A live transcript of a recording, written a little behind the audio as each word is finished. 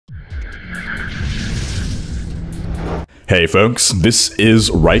Hey folks, this is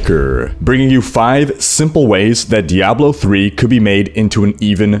Rhykker, bringing you 5 simple ways that Diablo 3 could be made into an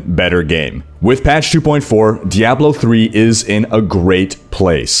even better game. With patch 2.4, Diablo 3 is in a great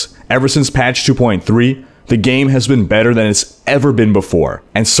place. Ever since patch 2.3, the game has been better than it's ever been before,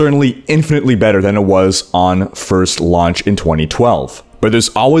 and certainly infinitely better than it was on first launch in 2012. But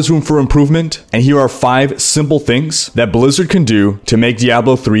there's always room for improvement, and here are 5 simple things that Blizzard can do to make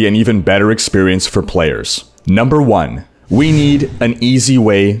Diablo 3 an even better experience for players. Number 1. We need an easy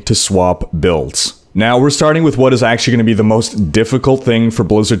way to swap builds. Now, we're starting with what is actually going to be the most difficult thing for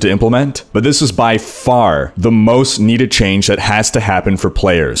Blizzard to implement, but this is by far the most needed change that has to happen for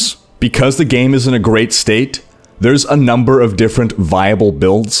players. Because the game is in a great state, there's a number of different viable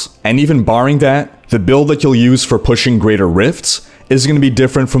builds, and even barring that, the build that you'll use for pushing greater rifts is going to be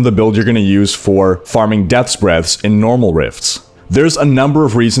different from the build you're going to use for farming Death's Breaths in normal rifts. There's a number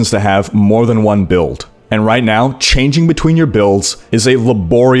of reasons to have more than one build. And right now, changing between your builds is a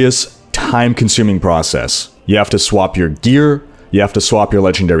laborious, time-consuming process. You have to swap your gear, you have to swap your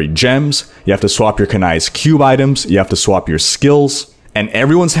legendary gems, you have to swap your Kanai's cube items, you have to swap your skills. And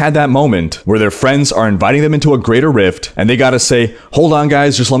everyone's had that moment where their friends are inviting them into a greater rift, and they gotta say, hold on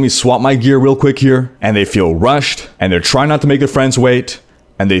guys, just let me swap my gear real quick here. And they feel rushed, and they're trying not to make their friends wait,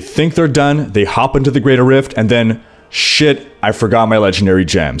 and they think they're done, they hop into the greater rift, and then shit, I forgot my legendary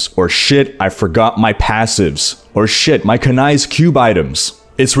gems, or shit, I forgot my passives, or shit, my Kanai's cube items.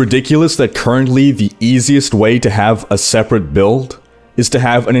 It's ridiculous that currently the easiest way to have a separate build is to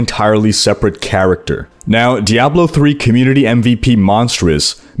have an entirely separate character. Now, Diablo 3 community MVP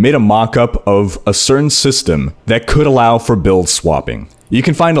Monstrous made a mock-up of a certain system that could allow for build swapping. You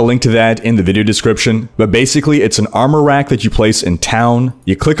can find a link to that in the video description, but basically it's an armor rack that you place in town.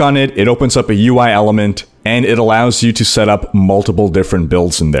 You click on it, it opens up a UI element, and it allows you to set up multiple different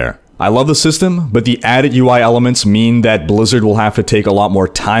builds in there. I love the system, but the added UI elements mean that Blizzard will have to take a lot more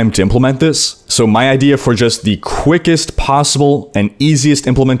time to implement this. So my idea for just the quickest possible and easiest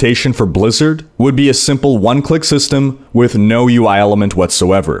implementation for Blizzard would be a simple one-click system with no UI element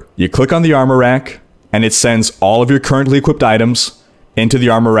whatsoever. You click on the armor rack, and it sends all of your currently equipped items into the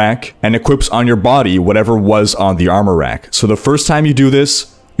armor rack and equips on your body whatever was on the armor rack. So the first time you do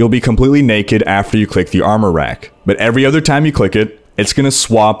this, you'll be completely naked after you click the armor rack. But every other time you click it, it's going to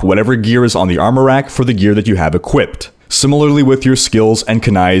swap whatever gear is on the armor rack for the gear that you have equipped. Similarly with your skills and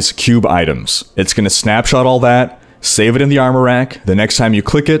Kanai's cube items. It's going to snapshot all that, save it in the armor rack. The next time you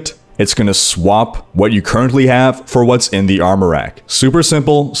click it, it's going to swap what you currently have for what's in the armor rack. Super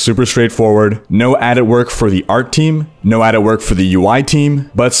simple, super straightforward. No added work for the art team, no added work for the UI team,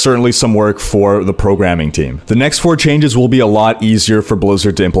 but certainly some work for the programming team. The next 4 changes will be a lot easier for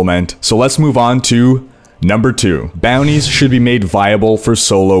Blizzard to implement. So let's move on to Number 2. Bounties should be made viable for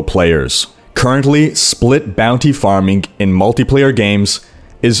solo players. Currently, split bounty farming in multiplayer games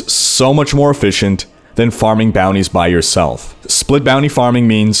is so much more efficient than farming bounties by yourself. Split bounty farming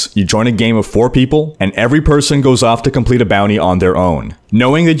means you join a game of 4 people and every person goes off to complete a bounty on their own.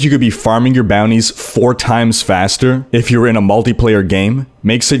 Knowing that you could be farming your bounties 4 times faster if you're in a multiplayer game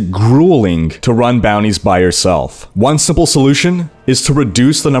makes it grueling to run bounties by yourself. One simple solution is to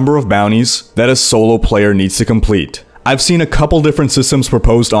reduce the number of bounties that a solo player needs to complete. I've seen a couple different systems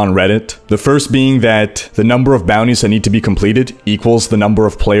proposed on Reddit. The first being that the number of bounties that need to be completed equals the number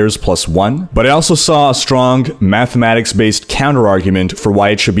of players plus 1. But I also saw a strong mathematics-based counter-argument for why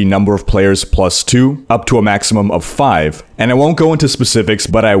it should be number of players plus 2, up to a maximum of 5. And I won't go into specifics,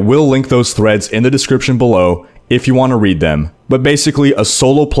 but I will link those threads in the description below if you want to read them. But basically, a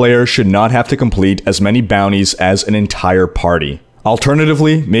solo player should not have to complete as many bounties as an entire party.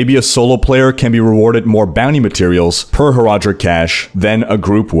 Alternatively, maybe a solo player can be rewarded more bounty materials per Rhykker cache than a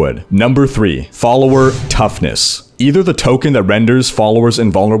group would. Number 3. Follower toughness. Either the token that renders followers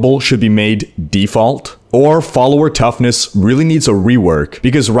invulnerable should be made default, or follower toughness really needs a rework,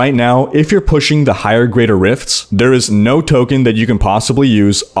 because right now, if you're pushing the higher greater rifts, there is no token that you can possibly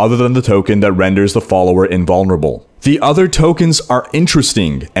use other than the token that renders the follower invulnerable. The other tokens are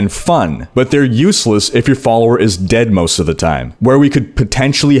interesting and fun, but they're useless if your follower is dead most of the time. Where we could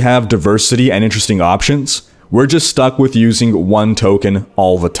potentially have diversity and interesting options, we're just stuck with using one token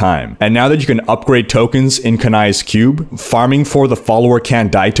all the time. And now that you can upgrade tokens in Kanai's cube, farming for the follower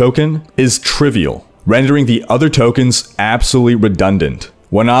can't die token is trivial, rendering the other tokens absolutely redundant.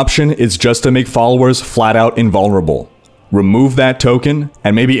 One option is just to make followers flat out invulnerable. Remove that token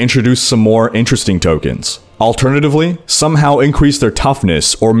and maybe introduce some more interesting tokens. Alternatively, somehow increase their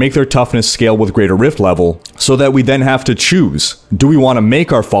toughness or make their toughness scale with greater rift level so that we then have to choose, do we want to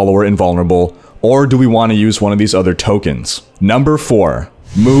make our follower invulnerable or do we want to use one of these other tokens? Number 4.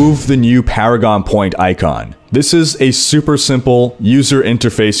 Move the new Paragon point icon. This is a super simple user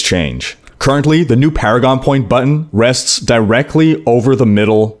interface change. Currently, the new Paragon point button rests directly over the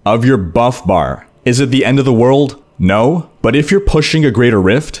middle of your buff bar. Is it the end of the world? No. But if you're pushing a greater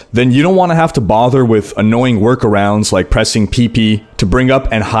rift, then you don't want to have to bother with annoying workarounds like pressing PP to bring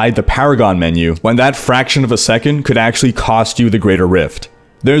up and hide the Paragon menu when that fraction of a second could actually cost you the greater rift.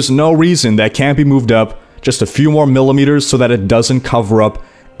 There's no reason that can't be moved up just a few more millimeters so that it doesn't cover up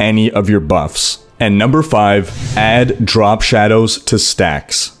any of your buffs. And number 5, add drop shadows to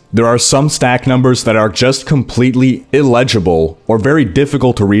stacks. There are some stack numbers that are just completely illegible or very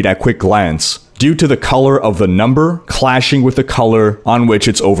difficult to read at quick glance due to the color of the number clashing with the color on which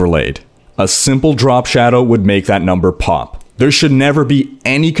it's overlaid. A simple drop shadow would make that number pop. There should never be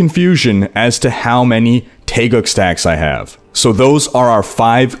any confusion as to how many Taeguk stacks I have. So those are our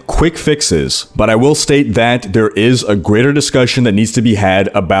 5 quick fixes, but I will state that there is a greater discussion that needs to be had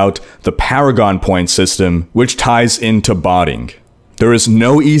about the Paragon point system, which ties into botting. There is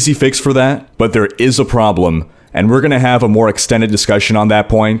no easy fix for that, but there is a problem, and we're going to have a more extended discussion on that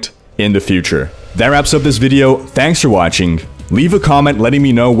point in the future. That wraps up this video. Thanks for watching. Leave a comment letting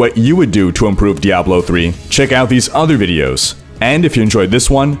me know what you would do to improve Diablo 3. Check out these other videos. And if you enjoyed this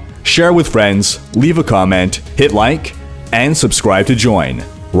one, share with friends, leave a comment, hit like, and subscribe to join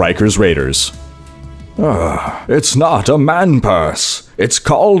Rhykker's Raiders. It's not a man purse. It's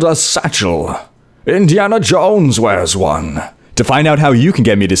called a satchel. Indiana Jones wears one. To find out how you can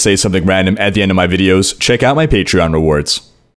get me to say something random at the end of my videos, check out my Patreon rewards.